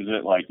kind of use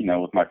it, like, you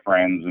know, with my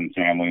friends and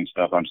family and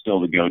stuff. I'm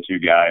still the go-to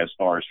guy as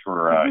far as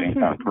for any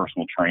kind of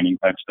personal training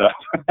type stuff.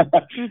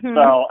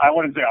 So I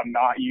wouldn't say I'm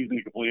not using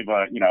it completely,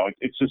 but, you know,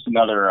 it's just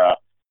another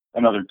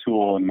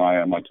tool in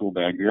my tool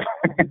bag here.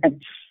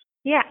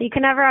 Yeah, you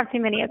can never have too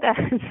many of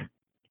those.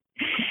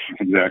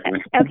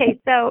 Exactly. Okay,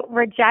 so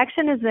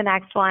rejection is the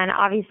next one.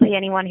 Obviously,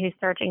 anyone who's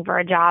searching for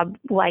a job,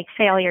 like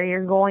failure,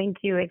 you're going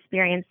to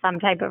experience some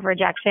type of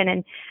rejection.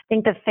 And I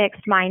think the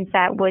fixed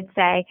mindset would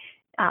say,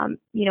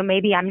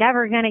 maybe I'm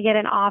never going to get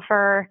an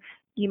offer.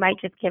 You might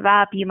just give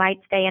up. You might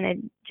stay in a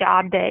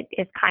job that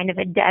is kind of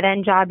a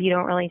dead-end job. You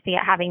don't really see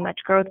it having much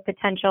growth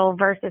potential,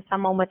 versus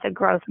someone with a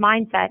growth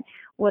mindset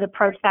would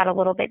approach that a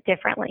little bit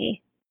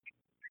differently.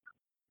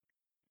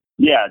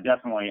 Yeah,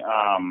 definitely.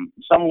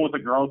 Someone with a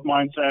growth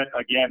mindset,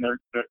 again,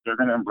 they're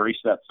going to embrace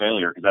that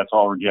failure, because that's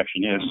all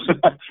rejection is.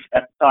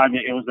 At the time,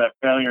 it was that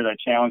failure, that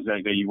challenge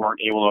that you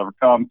weren't able to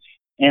overcome,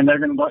 and they're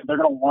going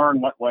to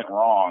learn what went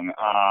wrong,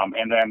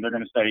 and then they're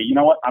going to say, you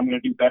know what, I'm going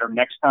to do better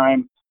next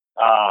time.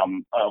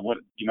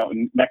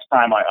 Next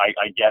time I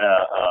get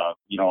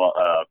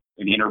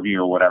an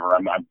interview or whatever,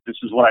 this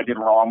is what I did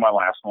wrong my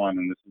last one,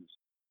 and this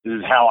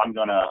is how I'm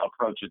going to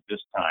approach it this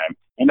time.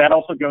 And that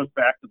also goes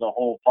back to the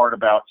whole part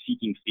about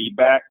seeking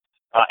feedback.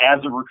 As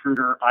a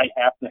recruiter, I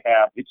have to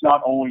have, it's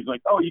not always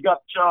like, oh, you got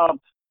the job,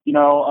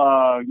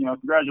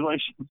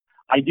 congratulations.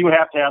 I do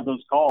have to have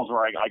those calls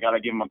where I got to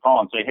give them a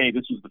call and say, hey,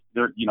 this is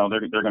they're going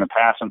to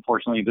pass.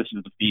 Unfortunately, this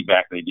is the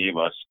feedback they gave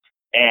us.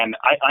 And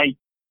I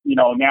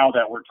now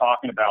that we're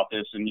talking about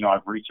this and,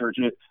 I've researched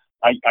it,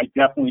 I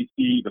definitely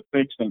see the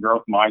fixed and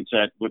growth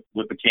mindset with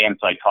the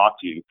candidates I talk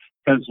to.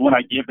 Because when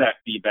I give that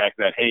feedback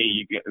that,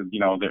 hey,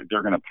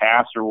 they're going to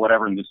pass or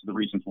whatever, and this is the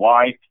reasons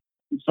why,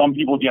 some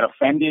people get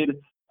offended.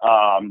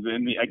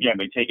 Then again,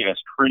 they take it as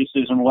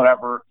criticism or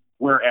whatever.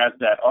 Whereas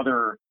that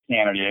other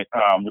candidate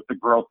with the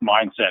growth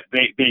mindset,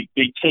 they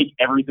take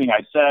everything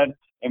I said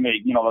and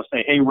they'll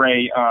say, hey,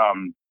 Ray,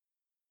 can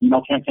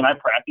I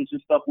practice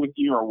this stuff with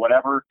you or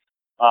whatever?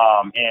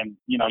 And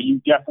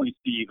you definitely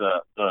see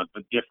the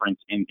difference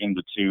in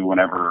the two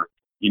whenever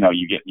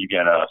you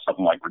get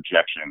something like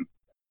rejection.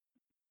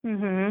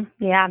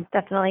 Yeah,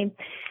 definitely.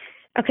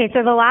 Okay,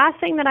 so the last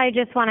thing that I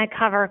just want to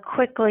cover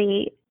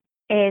quickly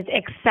is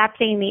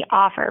accepting the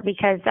offer,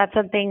 because that's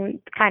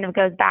something kind of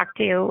goes back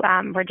to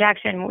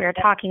rejection we were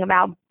talking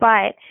about.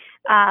 But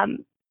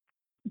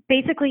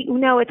basically,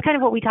 it's kind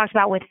of what we talked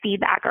about with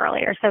feedback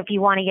earlier. So if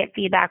you want to get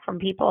feedback from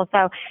people,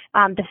 so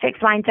the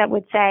fixed mindset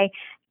would say,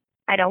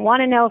 I don't want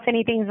to know if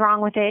anything's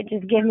wrong with it,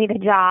 just give me the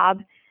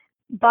job.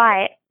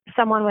 But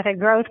someone with a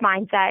growth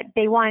mindset,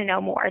 they want to know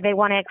more. They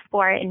want to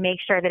explore it and make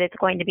sure that it's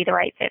going to be the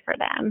right fit for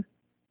them.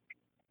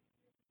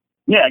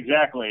 Yeah,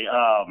 exactly.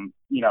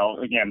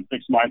 Again,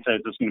 fixed mindset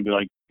is just going to be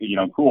like,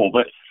 cool.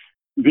 But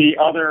the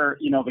other,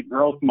 the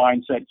growth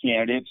mindset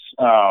candidates,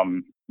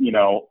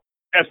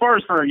 as far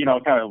as for,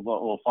 kind of a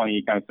little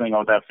funny kind of thing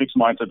about that fixed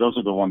mindset, those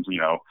are the ones,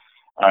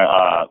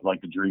 like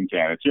the dream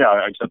candidates. Yeah,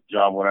 I accept the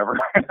job, whatever.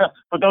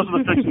 But those are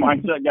the fixed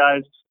mindset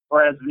guys.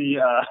 Whereas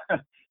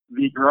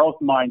the growth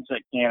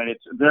mindset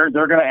candidates, they're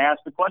going to ask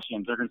the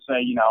questions. They're going to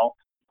say,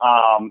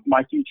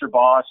 my future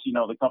boss,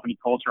 the company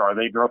culture, are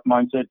they growth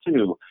mindset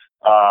too?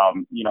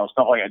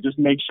 Stuff like that. Just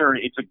make sure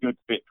it's a good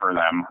fit for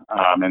them.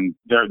 And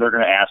they're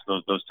going to ask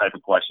those type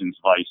of questions,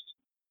 vice,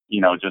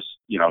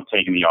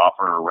 taking the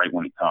offer right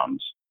when it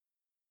comes.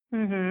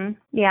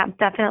 Yeah,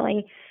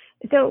 definitely.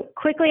 So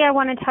quickly, I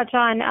want to touch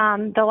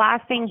on the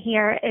last thing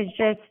here is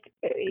just,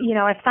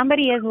 if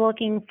somebody is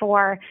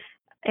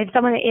if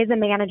someone is a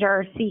manager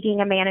or seeking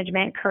a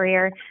management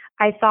career,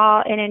 I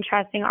saw an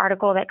interesting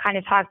article that kind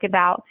of talked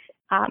about,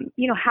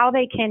 how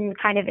they can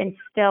kind of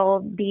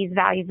instill these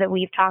values that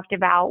we've talked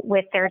about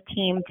with their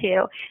team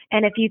too.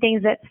 And a few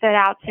things that stood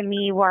out to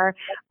me were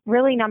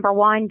really, number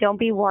one, don't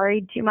be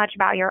worried too much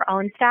about your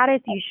own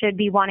status. You should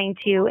be wanting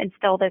to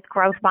instill this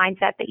growth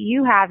mindset that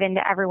you have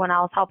into everyone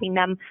else, helping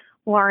them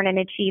learn and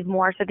achieve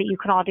more so that you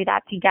can all do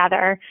that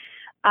together.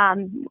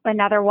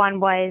 Another one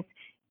was,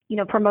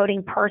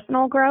 promoting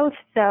personal growth.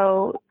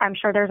 So I'm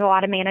sure there's a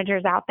lot of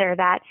managers out there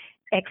that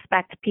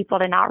expect people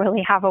to not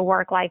really have a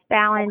work-life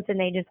balance, and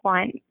they just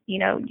want,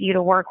 you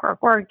to work,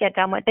 get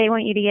done what they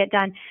want you to get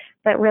done.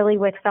 But really,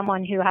 with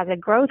someone who has a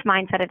growth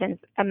mindset as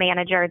a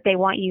manager, they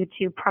want you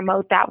to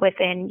promote that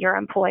within your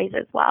employees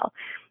as well.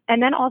 And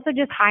then also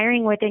just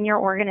hiring within your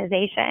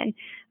organization.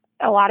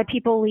 A lot of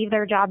people leave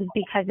their jobs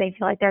because they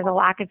feel like there's a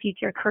lack of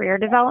future career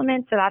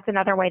development. So that's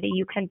another way that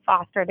you can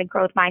foster the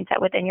growth mindset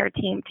within your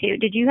team too.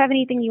 Did you have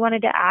anything you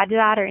wanted to add to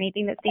that, or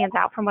anything that stands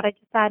out from what I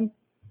just said?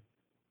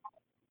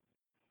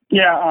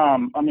 Yeah,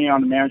 on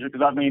the manager,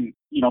 because being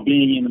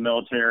in the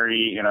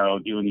military,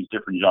 doing these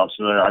different jobs,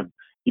 so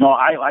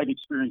I've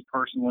experienced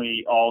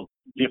personally all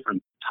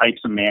different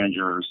types of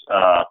managers.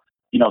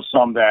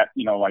 Some that,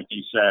 like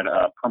you said,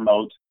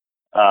 promote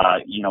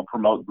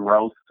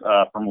growth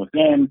from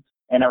within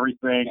and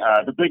everything.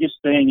 The biggest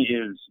thing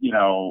is,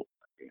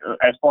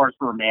 as far as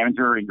for a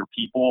manager and your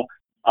people,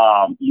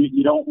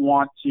 you don't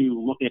want to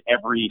look at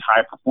every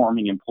high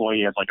performing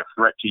employee as like a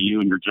threat to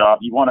you and your job.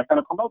 You want to kind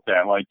of promote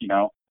that, like,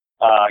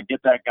 get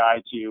that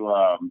guy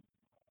to,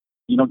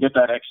 get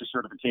that extra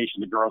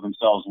certification to grow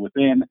themselves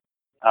within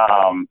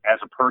as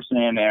a person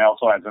and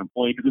also as an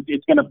employee, because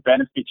it's going to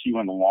benefit you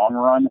in the long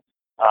run,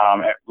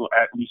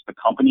 at least the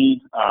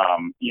company,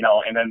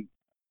 and then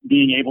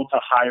being able to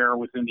hire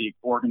within the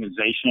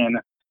organization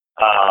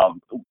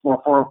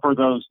for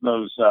those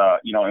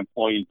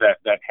employees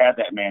that had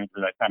that manager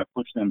that kind of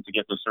pushed them to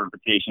get those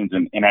certifications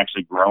and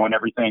actually grow and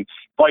everything.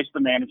 Vice the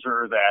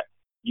manager that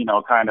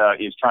kind of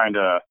is trying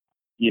to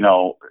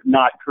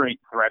not create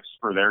threats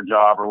for their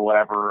job or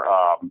whatever.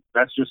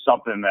 That's just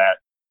something that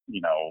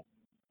you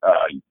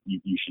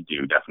should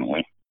do,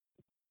 definitely.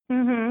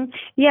 Mm-hmm.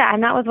 Yeah,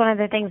 and that was one of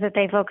the things that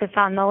they focused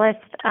on the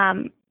list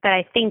that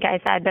I think I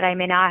said, but I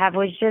may not have,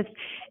 was just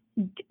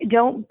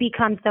don't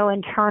become so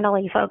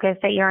internally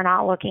focused that you're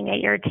not looking at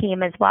your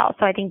team as well.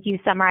 So I think you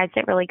summarized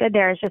it really good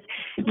there. It's just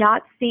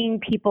not seeing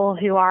people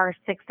who are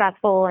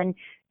successful and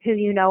who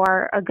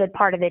are a good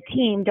part of the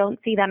team. Don't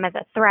see them as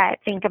a threat.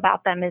 Think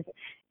about them as,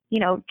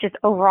 just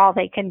overall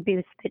they can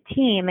boost the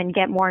team and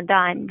get more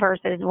done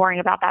versus worrying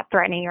about that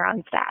threatening your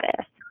own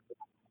status.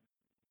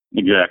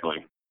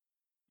 Exactly.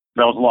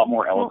 That was a lot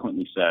more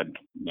eloquently said,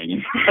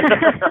 Megan.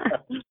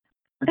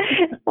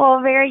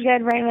 Well, very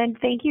good, Raymond.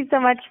 Thank you so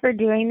much for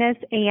doing this,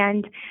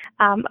 and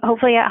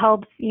hopefully it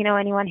helps,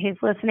 anyone who's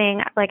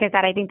listening. Like I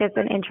said, I think this is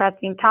an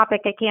interesting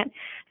topic. I can't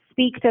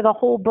speak to the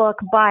whole book,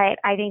 but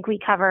I think we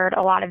covered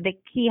a lot of the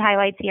key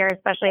highlights here,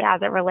 especially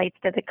as it relates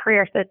to the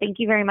career. So thank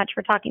you very much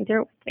for talking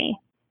through it with me.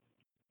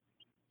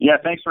 Yeah,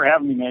 thanks for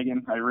having me,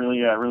 Megan. I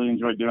really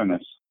enjoyed doing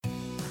this.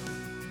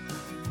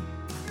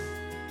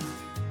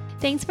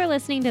 Thanks for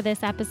listening to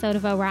this episode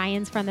of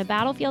Orion's From the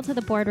Battlefield to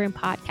the Boardroom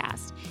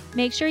podcast.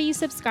 Make sure you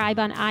subscribe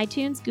on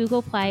iTunes,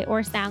 Google Play,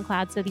 or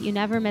SoundCloud so that you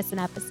never miss an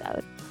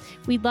episode.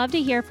 We'd love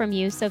to hear from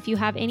you, so if you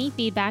have any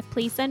feedback,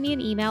 please send me an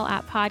email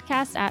at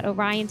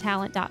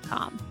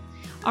podcast@oriontalent.com.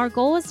 Our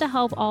goal is to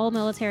help all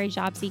military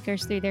job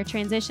seekers through their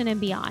transition and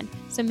beyond,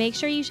 so make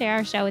sure you share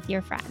our show with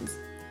your friends.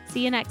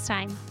 See you next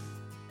time.